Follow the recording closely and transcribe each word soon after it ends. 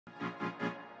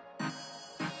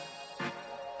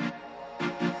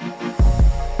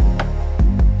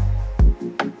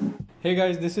Hey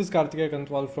guys, this is Karthikeya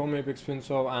Kantwal from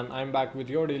EXPIRY and I'm back with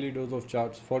your daily dose of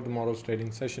charts for tomorrow's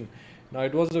trading session. Now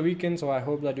it was the weekend, so I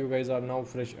hope that you guys are now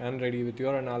fresh and ready with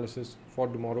your analysis for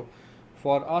tomorrow.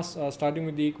 For us, starting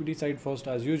with the equity side first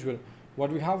as usual,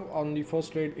 what we have on the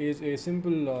first trade is a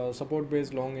simple support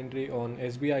based long entry on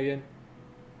SBIN.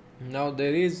 Now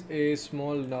there is a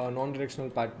small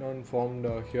non-directional pattern formed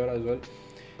here as well.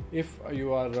 If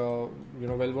you are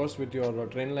well versed with your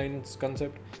trend lines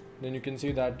concept, then you can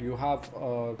see that you have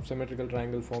a symmetrical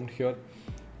triangle formed here.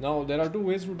 Now there are two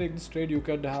ways to take this trade. You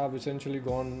could have essentially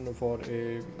gone for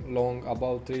a long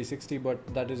above 360,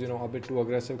 but that is a bit too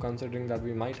aggressive considering that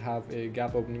we might have a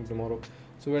gap opening tomorrow.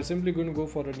 So we're simply going to go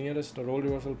for a nearest role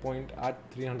reversal point at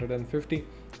 350,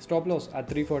 stop loss at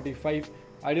 345,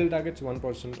 ideal targets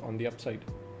 1% on the upside.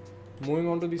 Moving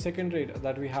on to the second trade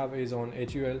that we have is on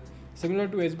HUL. Similar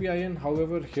to SBIN,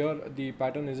 however, here the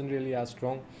pattern isn't really as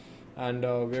strong, and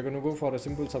we're going to go for a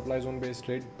simple supply zone based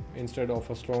trade instead of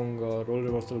a strong role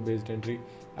reversal based entry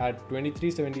at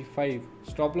 2375,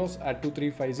 stop loss at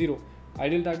 2350,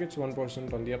 ideal targets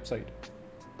 1% on the upside.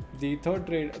 The third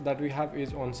trade that we have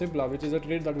is on Sibla, which is a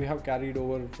trade that we have carried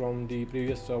over from the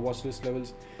previous watch list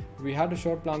levels. We had a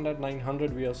short planned at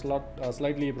 900, we have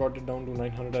slightly brought it down to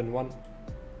 901,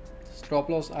 stop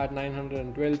loss at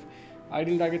 912,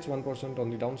 ideal targets 1% on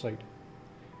the downside.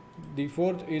 The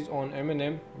fourth is on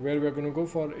M&M, where we are going to go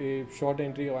for a short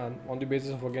entry on the basis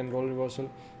of again role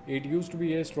reversal. It used to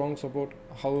be a strong support,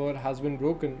 however has been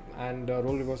broken, and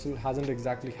role reversal hasn't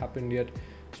exactly happened yet.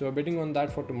 So we're betting on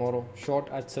that for tomorrow. Short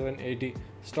at 780,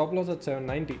 stop loss at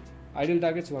 790, ideal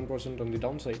targets 1% on the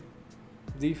downside.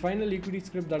 The final equity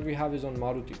script that we have is on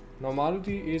Maruti. Now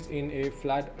Maruti is in a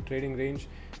flat trading range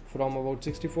from about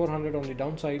 6400 on the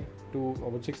downside to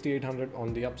about 6800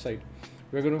 on the upside.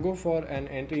 We're going to go for an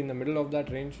entry in the middle of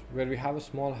that range where we have a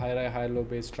small high high low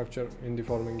base structure in the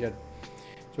following year.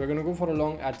 So we're going to go for a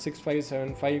long at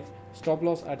 6575, stop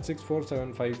loss at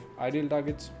 6475, ideal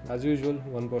targets as usual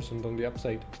 1% on the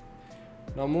upside.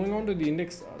 Now moving on to the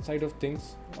index side of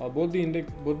things, both the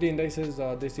indices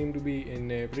they seem to be in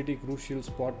a pretty crucial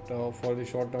spot for the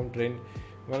short term trend.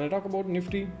 When I talk about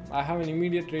Nifty, I have an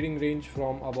immediate trading range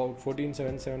from about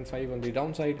 14775 on the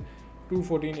downside to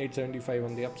 14875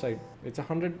 on the upside. It's a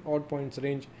 100 odd points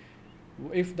range.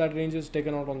 If that range is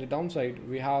taken out on the downside,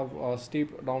 we have a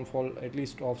steep downfall at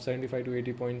least of 75 to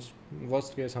 80 points,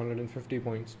 worst case 150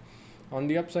 points. On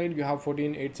the upside, you have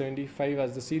 14875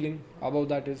 as the ceiling, above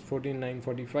that is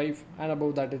 14945, and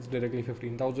above that is directly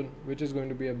 15,000, which is going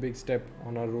to be a big step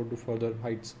on our road to further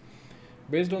heights.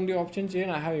 Based on the option chain,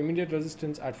 I have immediate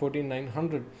resistance at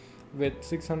 14900 with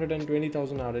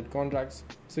 620,000 added contracts,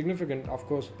 significant of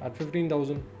course at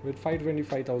 15,000 with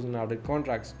 525,000 added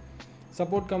contracts.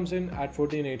 Support comes in at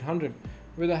 14800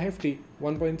 with a hefty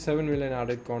 1.7 million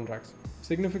added contracts,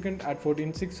 significant at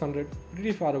 14600,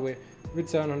 pretty far away with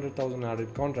 700,000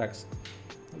 added contracts.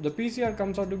 The PCR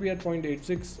comes out to be at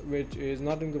 0.86, which is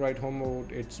nothing to write home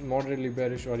about. It's moderately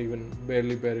bearish or even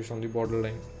barely bearish on the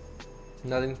borderline.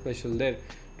 Nothing special there.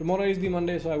 Tomorrow is the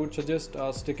Monday, so I would suggest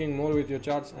sticking more with your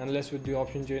charts and less with the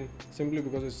option chain, simply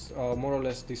because it's more or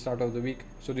less the start of the week,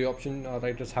 so the option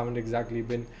writers haven't exactly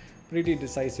been pretty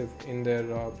decisive in their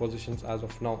positions as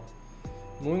of now.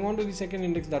 Moving on to the second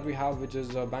index that we have, which is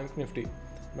BANKNIFTY.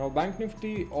 Now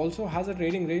BANKNIFTY also has a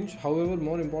trading range, however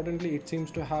more importantly it seems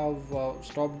to have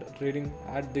stopped trading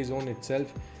at the zone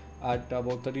itself at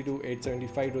about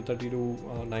 32,875 to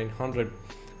 32,900.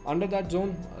 Under that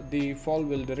zone, the fall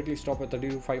will directly stop at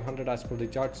 32,500 as per the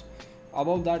charts.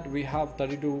 Above that we have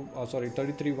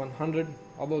 33,100,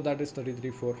 above that is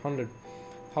 33,400.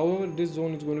 However, this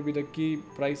zone is going to be the key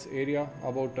price area,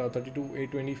 about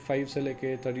 32,825 se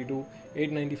leke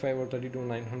 32,895 or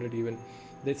 32,900 even.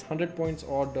 This 100 points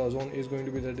odd zone is going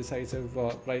to be the decisive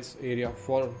price area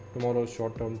for tomorrow's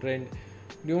short term trend.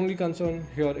 The only concern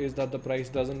here is that the price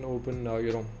doesn't open a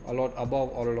lot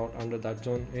above or a lot under that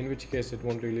zone, in which case it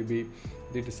won't really be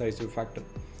the decisive factor.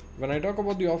 When I talk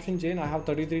about the option chain, I have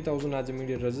 33,000 as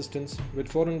immediate resistance with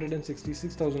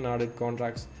 466,000 added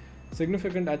contracts,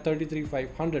 significant at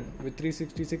 33,500 with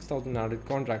 366,000 added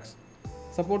contracts.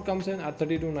 Support comes in at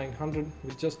 32,900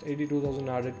 with just 82,000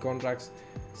 added contracts,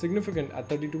 significant at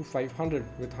 32,500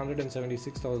 with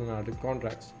 176,000 added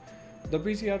contracts. The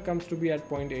PCR comes to be at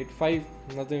 0.85,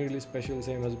 nothing really special,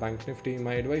 same as BANKNIFTY.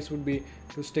 My advice would be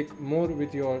to stick more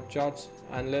with your charts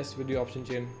and less with the option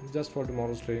chain just for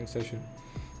tomorrow's trading session.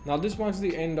 Now this marks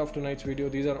the end of tonight's video.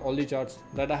 These are all the charts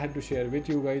that I had to share with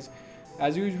you guys.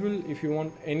 As usual, if you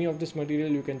want any of this material,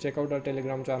 you can check out our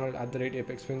Telegram channel at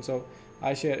 @ApexFinServe.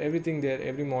 I share everything there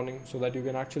every morning so that you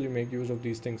can actually make use of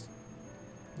these things.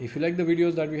 If you like the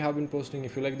videos that we have been posting,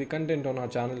 if you like the content on our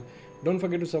channel, don't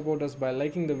forget to support us by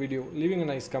liking the video, leaving a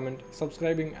nice comment,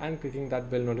 subscribing and clicking that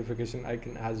bell notification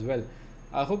icon as well.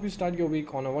 I hope you start your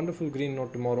week on a wonderful green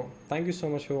note tomorrow. Thank you so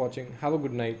much for watching. Have a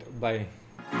good night. Bye.